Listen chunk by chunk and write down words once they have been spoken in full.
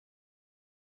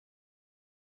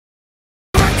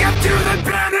To the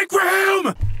panic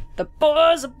room! The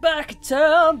boys are back in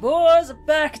town, boys are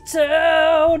back in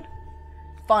town.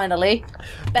 Finally.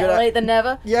 Better late than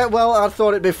never. Yeah, well, I thought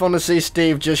it'd be fun to see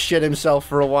Steve just shit himself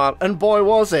for a while, and boy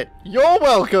was it. You're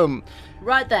welcome!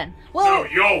 Right then. Well, No,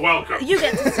 you're welcome. you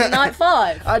get to see night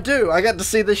 5. I do, I get to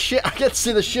see the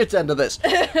shit end of this.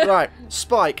 Right,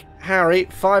 Spyke, Harry,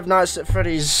 Five Nights at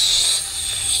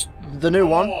Freddy's... the new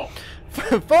one.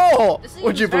 4! This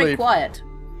Would you very believe? quiet.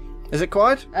 Is it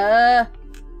quiet?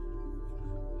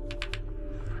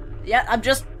 Yeah, I'm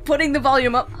just putting the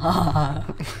volume up.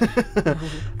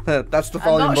 That's the I'm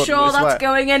volume not button, sure I that's swear.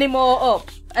 going any more up.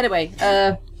 Anyway,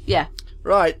 yeah.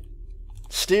 Right.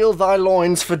 Steel thy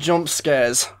loins for jump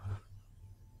scares.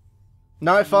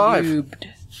 Night 5.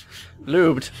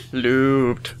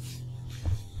 Lubed.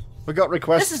 We got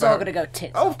requests. This is all gonna go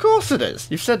tits. Oh, of course it is.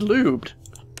 You've said lubed.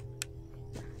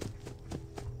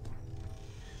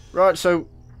 Right, so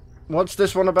what's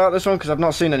this one about, this one? Because I've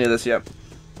not seen any of this yet.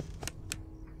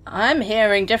 I'm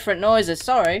hearing different noises,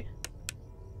 sorry.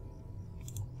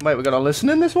 Wait, we gotta listen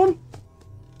in this one?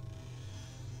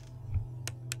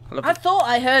 I thought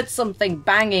I heard something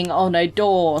banging on a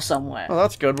door somewhere. Oh,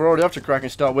 that's good. We're already off to crack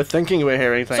and start. We're thinking we're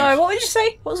hearing things. Sorry, what did you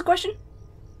say? What was the question?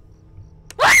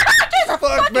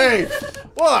 Fuck me!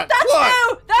 What? That's what?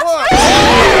 new! That's What?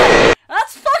 new!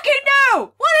 That's fucking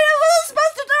new! What are you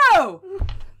supposed to do?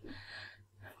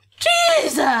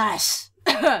 Jesus!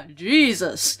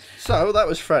 Jesus. So, that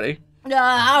was Freddy.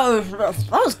 That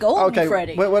was golden, Okay,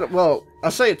 Freddy. wait, well, I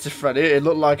say it's a Freddy. It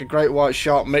looked like a great white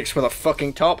shark mixed with a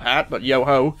fucking top hat, but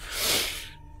yo-ho.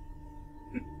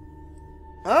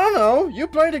 I don't know. You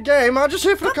played a game. I'm just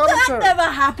here for the commentary. That never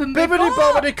happened before.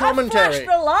 Bibbidi-bobbidi commentary. I flashed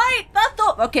the light.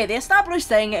 Okay, the established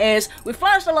thing is we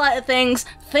flash the light at things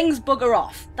bugger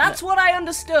off. That's what I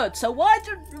understood. So why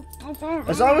did...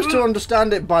 As I was to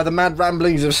understand it by the mad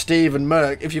ramblings of Steve and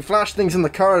Merc, if you flash things in the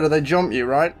corridor, they jump you,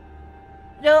 right?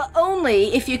 No,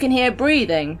 only if you can hear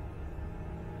breathing.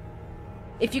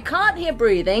 If you can't hear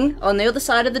breathing on the other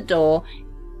side of the door,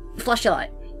 flash your light.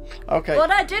 Okay.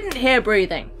 But I didn't hear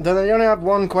breathing. Then I only have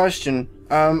one question.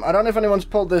 I don't know if anyone's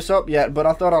pulled this up yet, but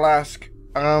I thought I'll ask.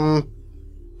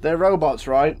 They're robots,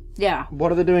 right? Yeah.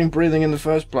 What are they doing breathing in the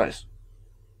first place?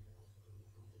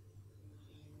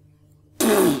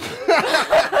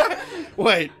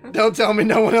 Wait, don't tell me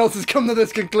no one else has come to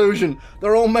this conclusion.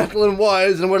 They're all metal and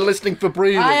wires and we're listening for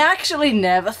breathing. I actually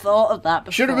never thought of that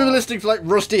before. Should we be listening for, like,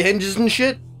 rusty hinges and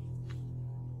shit?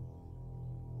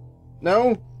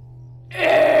 No?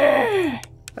 Hey,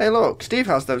 look, Steve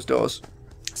has those doors.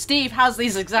 Steve has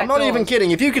these exact I'm not doors. even kidding.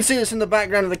 If you can see this in the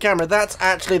background of the camera, that's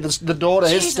actually the door to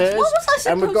his Jesus, stairs. what was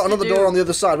I and we've got supposed to another do? door on the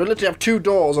other side. We literally have 2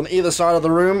 doors on either side of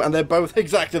the room, and they're both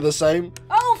exactly the same.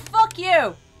 Oh, fuck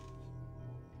you!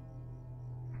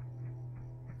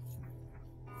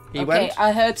 He went. Okay,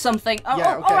 I heard something. Oh,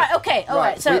 Yeah, okay. alright, okay,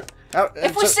 alright. So,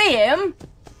 if we see him...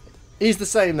 He's the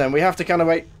same then. We have to kind of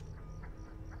wait.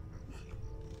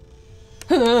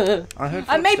 I heard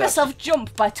I made footsteps. myself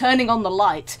jump by turning on the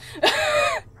light.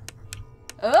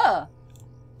 Ugh.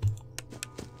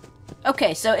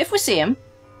 Okay, so if we see him,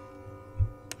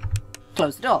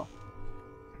 close the door.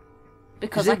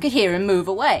 Because I could hear him move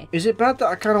away. Is it bad that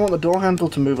I kind of want the door handle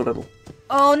to move a little?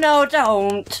 Oh no,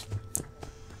 don't.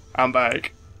 I'm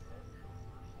back.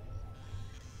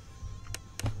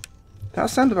 That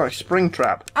sounded like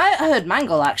Springtrap. I heard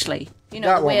Mangle actually. You know,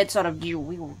 That the one. weird sort of...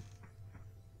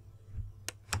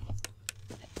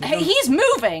 Hey, he's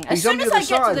moving! As He's soon on the as other I get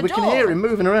to side. the We door. can hear him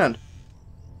moving around.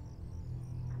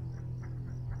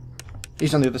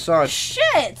 He's on the other side.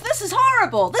 Shit! This is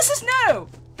horrible! This is new!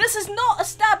 This is not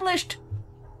established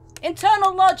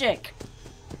internal logic!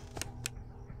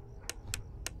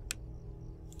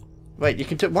 Wait, you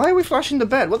can why are we flashing the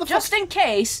bed? What the fuck? Just in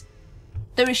case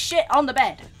there is shit on the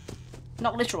bed.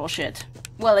 Not literal shit.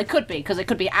 Well, it could be, because it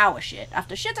could be our shit.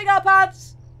 After shitting our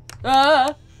pants!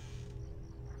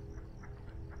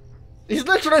 He's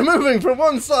literally moving from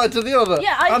one side to the other.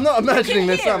 Yeah, I'm not you can imagining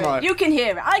this, hear am it. I? You can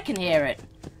hear it. I can hear it.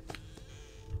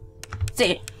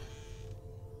 See?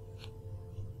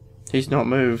 He's not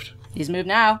moved. He's moved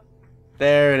now.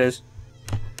 There it is.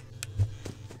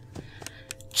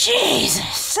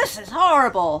 Jesus, this is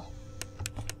horrible.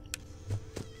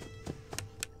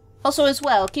 Also, as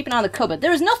well, keep an eye on the cupboard.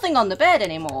 There is nothing on the bed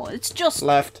anymore. It's just...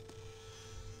 Left.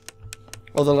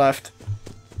 Other left.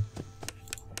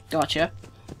 Gotcha.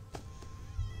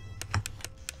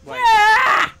 Wait.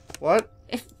 Ah! What?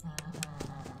 If...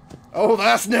 Oh,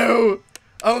 that's new!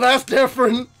 Oh, that's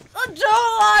different! I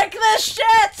don't like this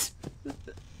shit!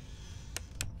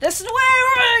 This is where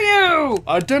are you?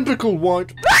 Identical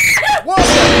white. Whoa!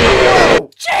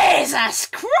 Whoa! Jesus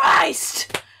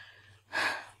Christ!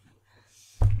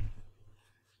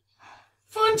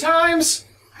 Fun times!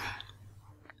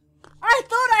 I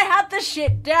thought I had this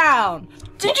shit down.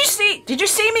 Did you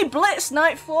see me blitz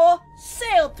night 4?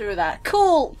 Sailed through that.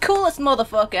 Coolest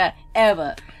motherfucker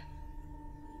ever.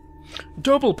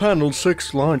 Double-paneled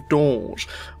 6-light doors.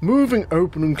 Moving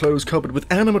open and close cupboard with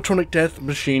animatronic death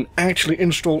machine actually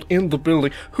installed in the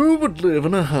building. Who would live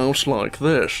in a house like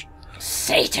this?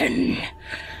 Satan.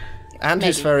 And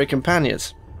his furry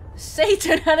companions.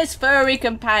 Satan and his furry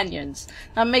companions.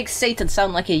 That makes Satan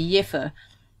sound like a yiffer.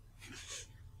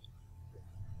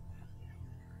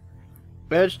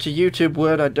 Edge to YouTube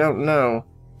word I don't know.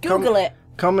 Google it.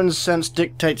 Common sense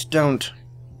dictates don't.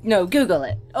 No, Google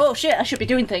it. Oh shit, I should be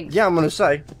doing things. Yeah, I'm gonna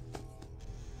say.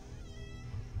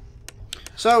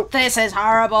 So... This is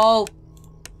horrible.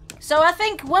 So I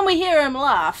think when we hear him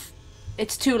laugh,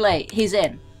 it's too late. He's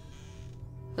in.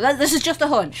 This is just a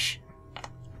hunch.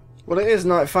 Well, it is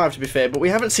night 5 to be fair, but we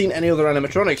haven't seen any other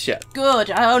animatronics yet.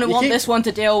 Good, I only want this one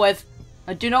to deal with.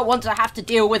 I do not want to have to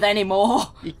deal with any more.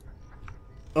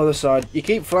 Other side. You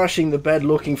keep flashing the bed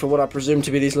looking for what I presume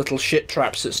to be these little shit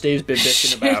traps that Steve's been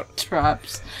bitching about. Shit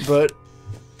traps. But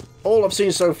all I've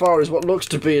seen so far is what looks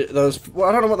to be those... Well,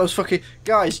 I don't know what those fucking...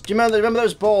 Guys, do you remember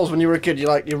those balls when you were a kid? You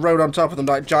rode on top of them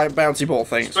like giant bouncy ball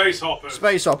things? Space hoppers.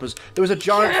 Space hoppers. There was a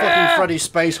giant fucking Freddy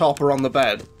space hopper on the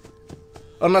bed.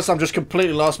 Unless I've just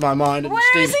completely lost my mind and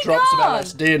Steve dropped some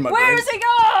LSD in my drink. Where is he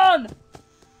gone?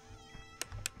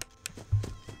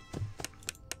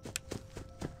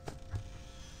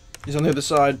 He's on the other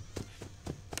side.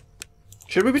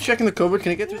 Should we be checking the cupboard?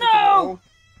 Can he get through the No!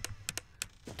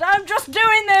 cupboard? I'm just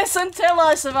doing this until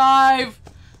I survive.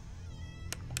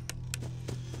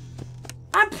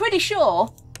 I'm pretty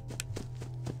sure.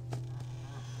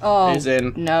 Oh, He's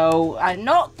in. No, I'm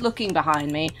not looking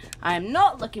behind me. I'm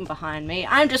not looking behind me.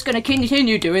 I'm just gonna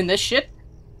continue doing this shit.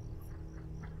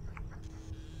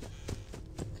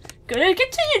 Gonna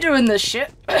continue doing this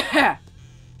shit.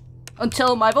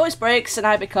 Until my voice breaks and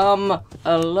I become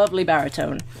a lovely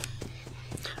baritone.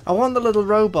 I want the little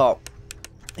robot.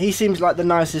 He seems like the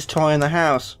nicest toy in the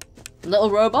house.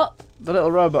 Little robot? The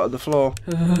little robot on the floor.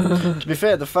 To be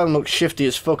fair, the phone looks shifty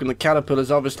as fuck and the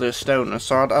caterpillar's obviously a stoner,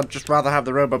 so I'd just rather have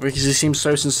the robot because he seems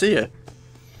so sincere.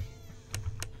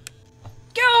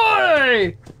 Go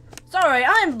away! Sorry,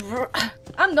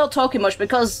 I'm not talking much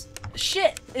because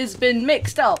shit has been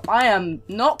mixed up. I am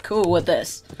not cool with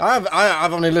this. I've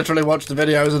only literally watched the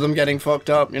videos of them getting fucked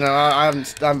up. You know, I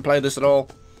haven't played this at all.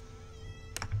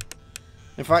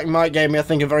 In fact, Mike gave me, I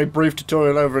think, a very brief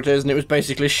tutorial over it is, and it was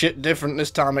basically shit different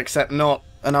this time except not.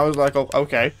 And I was like, oh,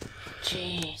 okay.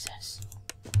 Jesus.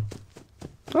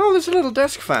 Oh, there's a little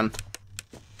desk fan.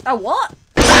 A what?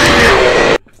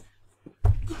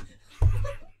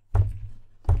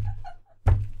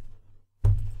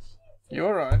 You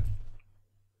alright?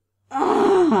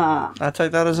 I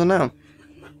take that as a no.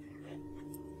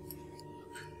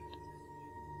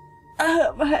 I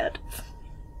hurt my head.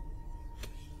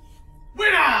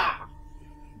 Winner! I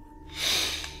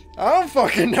don't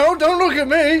fucking know, don't look at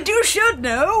me! You should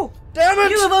know! Damn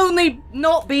it! You have only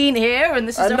not been here, and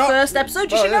this is our first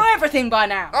episode. You should know everything by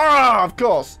now. Ah, of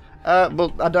course.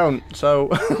 But I don't, so...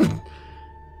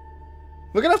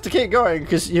 We're gonna have to keep going,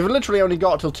 because you've literally only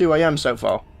got till 2 AM so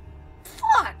far.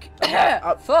 Fuck!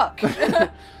 Fuck.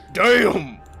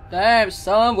 Damn! Damn,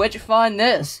 son, where'd you find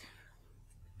this?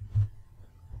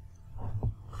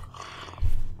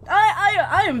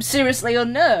 I am seriously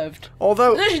unnerved.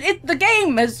 Although... The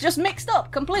game has just mixed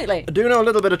up completely. I do know a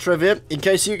little bit of trivia. In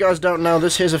case you guys don't know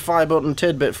this, here's a Firebutton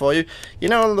tidbit for you. You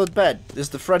know on the bed, there's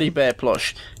the Fredbear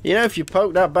plush. You know if you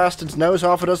poke that bastard's nose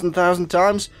 6,000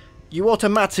 times, you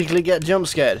automatically get jump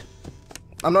scared.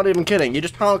 I'm not even kidding. You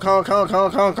just honk, honk, honk,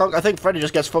 honk, honk, honk. I think Freddy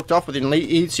just gets fucked off with you and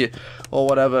eats you. Or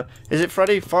whatever. Is it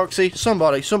Freddy? Foxy?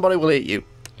 Somebody will eat you.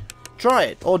 Try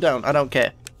it. Or don't. I don't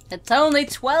care. It's only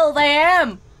 12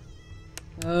 AM.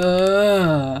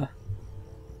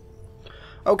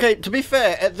 Okay, to be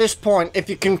fair, at this point, if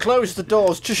you can close the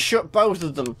doors, just shut both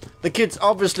of them. The kid's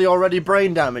obviously already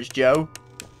brain damaged, Joe.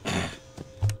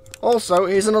 Also,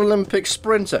 he's an Olympic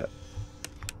sprinter.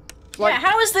 Like, yeah,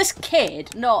 how is this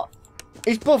kid not...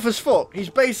 He's buff as fuck.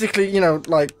 He's basically, you know,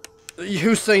 like,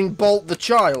 Usain Bolt the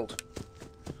child.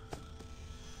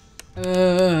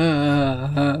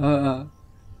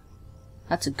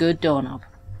 That's a good doorknob.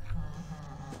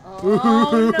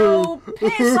 Oh no!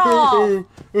 Piss off!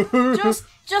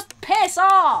 Just piss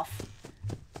off!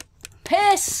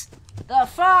 Piss the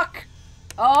fuck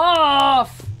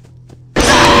off!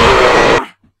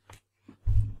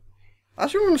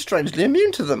 I'm strangely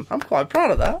immune to them. I'm quite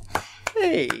proud of that.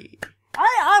 Hey.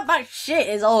 My shit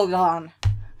is all gone.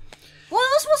 What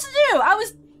was I supposed to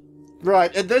do?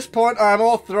 Right, at this point, I am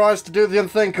authorised to do the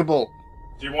unthinkable.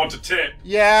 Do you want a tip?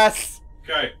 Yes!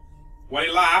 Okay. When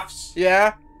he laughs,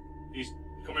 Yeah? he's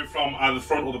coming from either the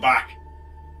front or the back.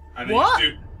 And then What?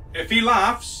 If he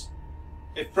laughs,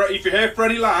 if you hear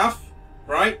Freddy laugh,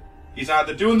 right, he's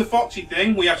either doing the Foxy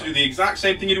thing, where you have to do the exact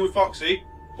same thing you do with Foxy,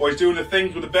 or he's doing the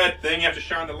things with the bed thing, you have to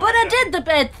shine the light. But I down. did the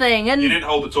bed thing, and You didn't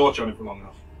hold the torch on him for long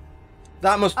enough.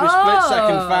 That must be split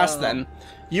second fast then.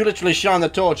 You literally shine the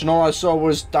torch and all I saw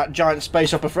was that giant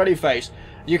space upper Freddy face.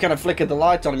 You kind of flickered the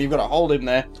light on him, you've got to hold him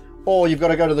there. Or you've got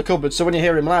to go to the cupboard, so when you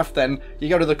hear him laugh then, you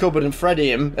go to the cupboard and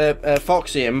Freddy him,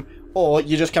 Foxy him, or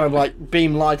you just kind of like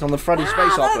beam light on the Freddy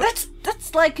space opera.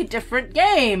 That's like a different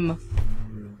game.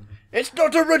 It's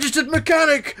not a registered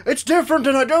mechanic! It's different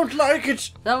and I don't like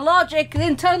it! The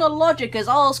internal logic is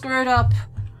all screwed up.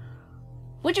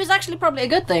 Which is actually probably a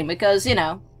good thing, because, you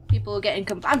know, people are getting...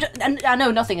 and I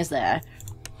know nothing is there.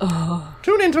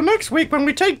 Tune into next week when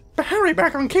we take Harry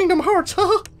back on Kingdom Hearts, huh?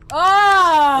 Oh!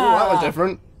 Oh, that was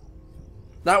different.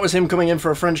 That was him coming in for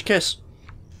a French kiss.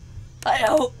 I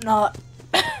hope not.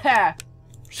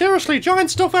 Seriously,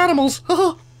 giant stuffed animals,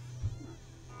 huh?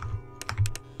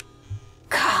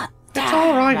 God damn. It's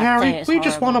alright, that Harry. thing is We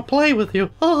just horrible. want to play with you.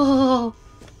 Oh.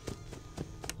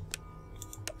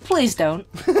 Please don't.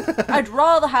 I'd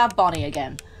rather have Bonnie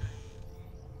again.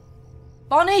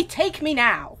 Bonnie, take me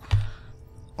now.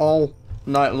 All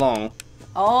night long.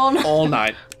 Oh no. All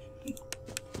night.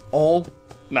 All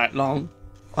night long.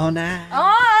 All night.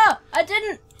 Ah! I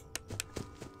didn't.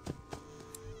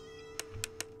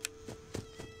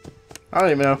 I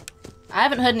don't even know. I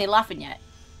haven't heard any laughing yet.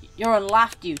 You're on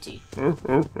laugh duty.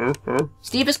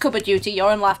 Steve is cupboard duty.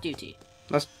 You're on laugh duty.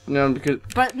 That's because.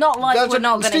 But not like we're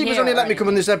not going to hear Steve has only it let me or come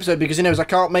in this episode because he knows I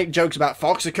can't make jokes about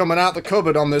Foxy coming out the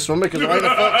cupboard on this one because I ain't a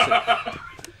Foxy.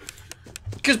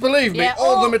 Because believe me, Yeah,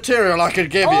 all the material I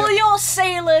could give all you. your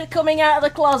sailor coming out of the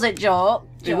closet jokes.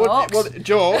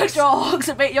 Jokes. Jokes,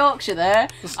 a bit Yorkshire there,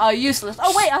 are useless.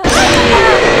 Oh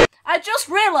wait, I just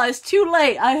realised too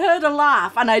late. I heard a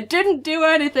laugh and I didn't do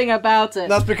anything about it.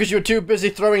 That's because you were too busy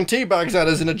throwing tea bags at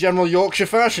us in a general Yorkshire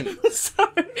fashion. Sorry.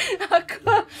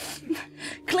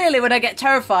 Clearly, when I get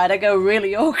terrified, I go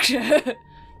really Yorkshire.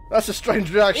 That's a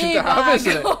strange reaction to have,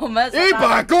 isn't it?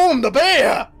 Back on the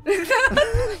bear!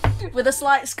 With a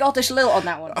slight Scottish lilt on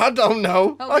that one. I don't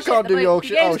know. Holy I can't shit, do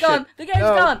Yorkshire. The game's gone. Shit. The game's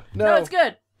gone. No, it's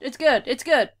good. It's good. It's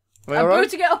good. We I'm all right?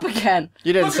 booting it up again.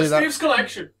 You didn't Look see at that. Steve's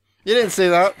collection. You didn't see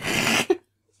that.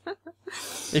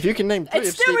 If you can name 3 It's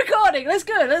of still Steve... recording. Let's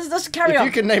go. Let's carry If on.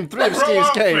 you can name 3 of Grow Steve's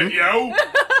up, game... yo.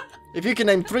 If you can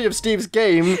name 3 of Steve's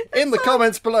game in the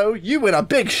comments below, you win a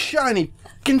big shiny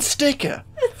fucking sticker.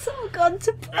 It's all gone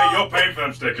to pot. Hey, you're paying for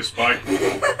them stickers, Spike.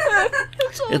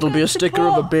 It'll be a sticker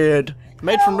of a beard.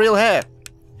 Made from real hair.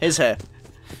 His hair.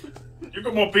 You've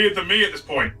got more beard than me at this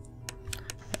point.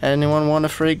 Anyone want a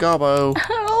free gobbo?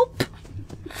 Help!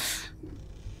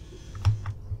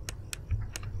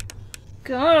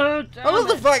 God damn I love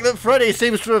the it. fact that Freddy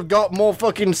seems to have got more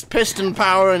fucking piston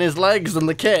power in his legs than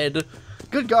the kid.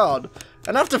 Good God.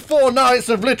 And after 4 nights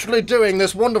of literally doing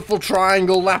this wonderful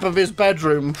triangle lap of his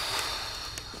bedroom...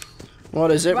 What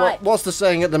is it? Right. What's the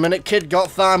saying at the minute? Kid got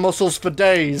thigh muscles for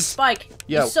days. Spike,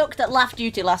 Yo. you sucked at laugh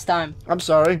duty last time. I'm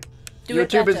sorry. Do you were it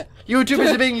too busy. better. You were too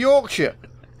busy being Yorkshire.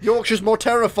 Yorkshire's more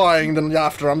terrifying than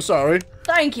laughter. I'm sorry.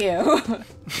 Thank you.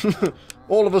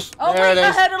 All of us. Oh there wait, it is.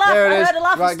 I heard a laugh. There it I is. heard a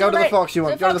laugh. Right, It's go too to the late. foxy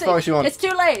one. Go to the foxy one. It's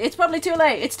too late. It's probably too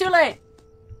late. It's too late.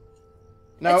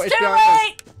 No, it's too behind us.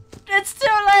 late. It's too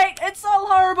late. It's all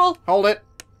horrible. Hold it.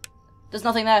 There's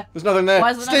nothing there. There's nothing there.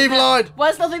 Why is there Steve nothing there? lied. Why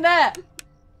is nothing there?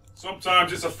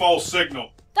 Sometimes it's a false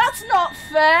signal. That's not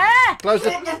fair. Close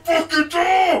Shut the. the fucking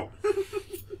door!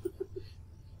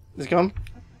 It's gone.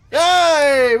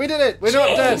 Yay! We did it. We're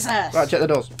not dead. Jesus. Right, check the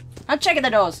doors. I'm checking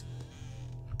the doors.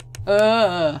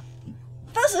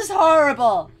 This is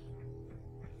horrible.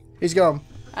 He's gone.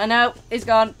 I know. It's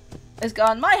gone. It's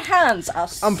gone. My hands are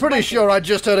I'm pretty sweaty. sure I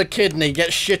just heard a kidney get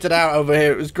shitted out over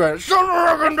here. It was great. Shut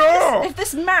the fucking door! If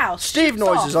this mouse Steve shoots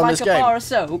noises off on like this a game. bar of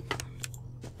soap,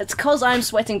 it's cause I'm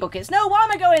sweating buckets. No, why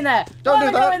am I going there? Don't why do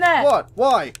am I going that. there? What?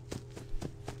 Why?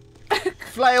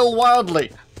 Flail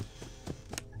wildly.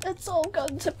 It's all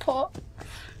gone to pot.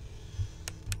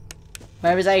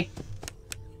 Where is he?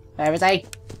 Where is he?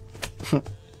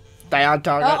 Stay on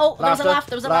target. Oh, there was a laugh,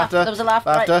 there was a laugh, there was a laugh,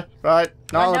 right. Laughter. Right.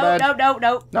 Not on the bed. No.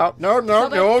 No. Stop it,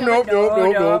 No. stop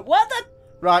it. No. What the?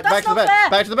 Right, That's back to the not bed. fair.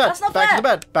 Back to the bed. That's not Back to fair. the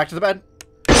bed. Back to the bed.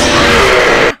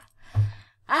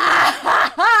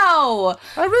 Ow!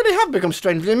 I really have become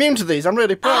strangely immune to these. I'm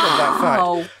really proud of that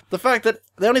Ow. fact. The fact that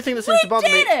the only thing that seems to bother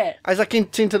me did it! is I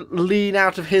seem to lean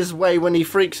out of his way when he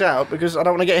freaks out because I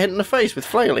don't want to get hit in the face with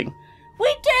flailing.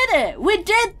 We did it! We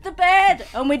did the bed,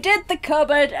 and we did the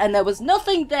cupboard, and there was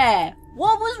nothing there.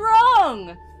 What was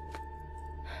wrong?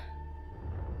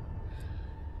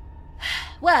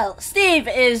 Well, Steve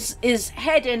is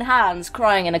head in hands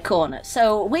crying in a corner,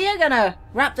 so we are gonna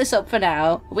wrap this up for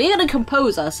now. We're gonna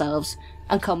compose ourselves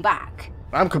and come back.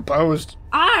 I'm composed.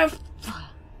 Now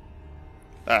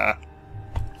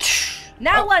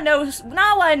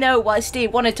I know why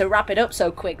Steve wanted to wrap it up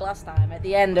so quick last time at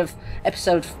the end of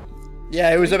episode.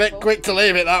 Yeah, it was a bit quick to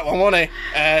leave it, that one, wasn't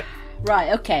it?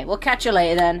 Right, okay, we'll catch you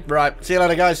later then. Right, see you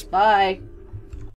later, guys. Bye.